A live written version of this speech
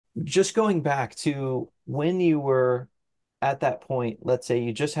just going back to when you were at that point, let's say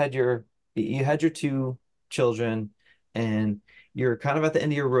you had your two children and you're kind of at the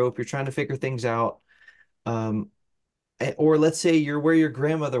end of your rope, you're trying to figure things out. Um, or let's say you're where your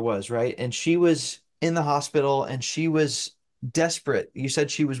grandmother was, right? And she was in the hospital and she was desperate. You said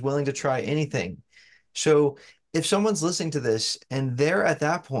she was willing to try anything. So if someone's listening to this and they're at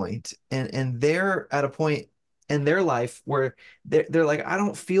that point and they're at a point in their life where they're like, I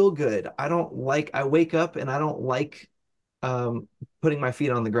don't feel good. I wake up and I don't like um putting my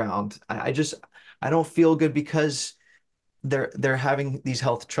feet on the ground. I don't feel good because they're having these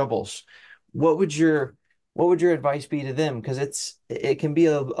health troubles. What would your what would your advice be to them? Because it can be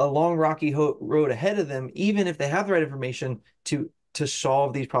a long rocky road ahead of them, even if they have the right information to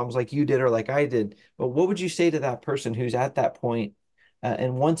solve these problems like you did or like I did. But what would you say to that person who's at that point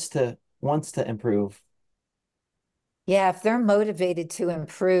and wants to improve? Yeah, if they're motivated to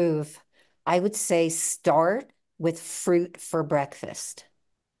improve, I would say start with fruit for breakfast.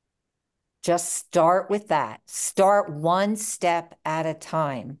 Just start with that. Start one step at a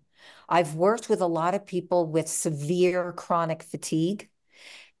time. I've worked with a lot of people with severe chronic fatigue,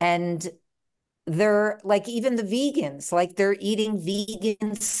 and they're like, even the vegans, like they're eating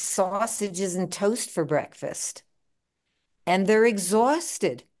vegan sausages and toast for breakfast, and they're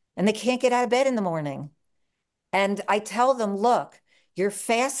exhausted and they can't get out of bed in the morning. And I tell them, look, you're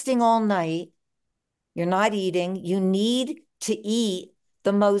fasting all night. You're not eating. You need to eat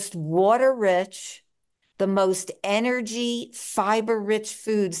the most water rich, the most energy, fiber rich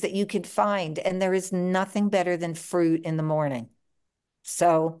foods that you can find. And there is nothing better than fruit in the morning.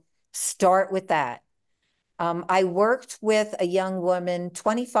 So start with that. I worked with a young woman,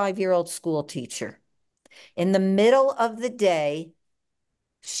 25-year-old school teacher. In the middle of the day,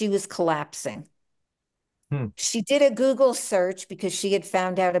 she was collapsing. Hmm. She did a Google search because she had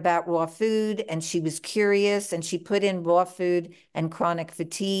found out about raw food and she was curious and she put in raw food and chronic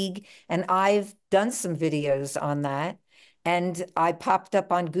fatigue. And I've done some videos on that. And I popped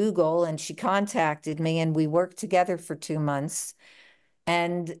up on Google and she contacted me and we worked together for 2 months.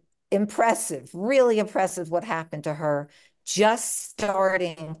 And impressive, really impressive what happened to her just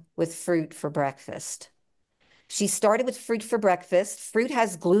starting with fruit for breakfast. She started with fruit for breakfast. Fruit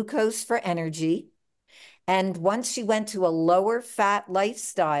has glucose for energy. And once she went to a lower fat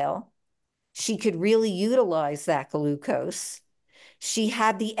lifestyle, she could really utilize that glucose. She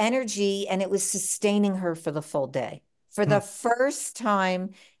had the energy and it was sustaining her for the full day for Hmm. the first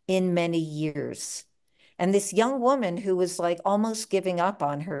time in many years. And this young woman who was like almost giving up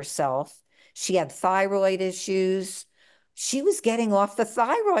on herself, she had thyroid issues. She was getting off the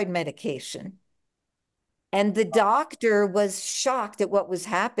thyroid medication. And the doctor was shocked at what was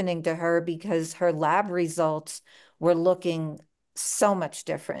happening to her because her lab results were looking so much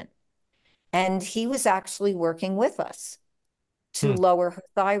different. And he was actually working with us to Hmm. lower her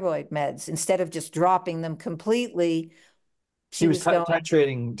thyroid meds instead of just dropping them completely. He She was was going,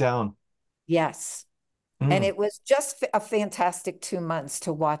 titrating down. yes. And Hmm. it was just a fantastic 2 months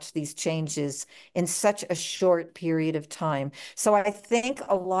to watch these changes in such a short period of time. So I think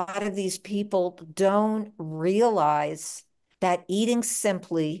a lot of these people don't realize that eating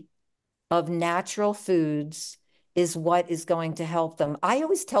simply of natural foods is what is going to help them. I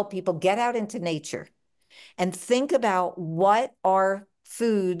always tell people get out into nature and think about what are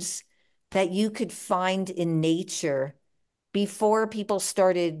foods that you could find in nature before people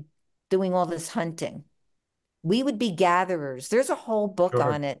started doing all this hunting. We would be gatherers. There's a whole book Sure.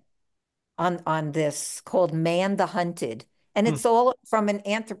 on it, on this, called Man the Hunted. And Hmm. it's all from an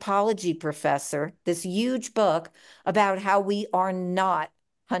anthropology professor, this huge book about how we are not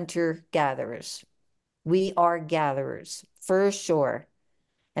hunter gatherers. We are gatherers for sure.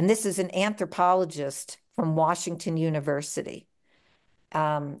 And this is an anthropologist from Washington University.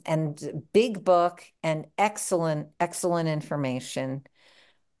 And big book and excellent, excellent information.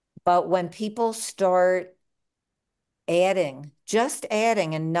 But when people start just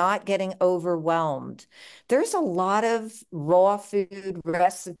adding and not getting overwhelmed. There's a lot of raw food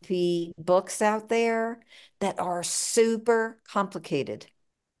recipe books out there that are super complicated.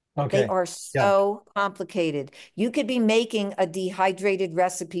 They Okay. are Yeah. so complicated. You could be making a dehydrated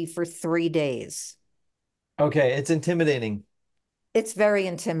recipe for 3 days. Okay. It's intimidating. It's very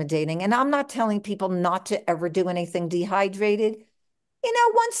intimidating. And I'm not telling people not to ever do anything dehydrated.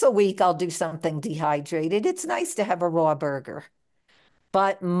 Once a week I'll do something dehydrated. It's nice to have a raw burger.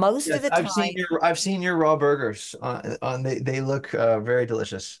 But most of Yes, the time, I've seen your raw burgers on they look very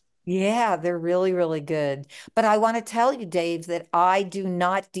delicious. Yeah, they're really, really good. But I want to tell you, Dave, that I do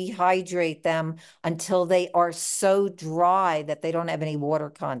not dehydrate them until they are so dry that they don't have any water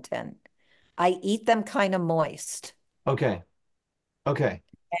content. I eat them kind of moist. Okay. Okay.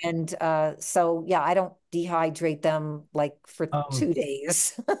 And so, yeah, I don't dehydrate them like for Um, 2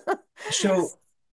 days. so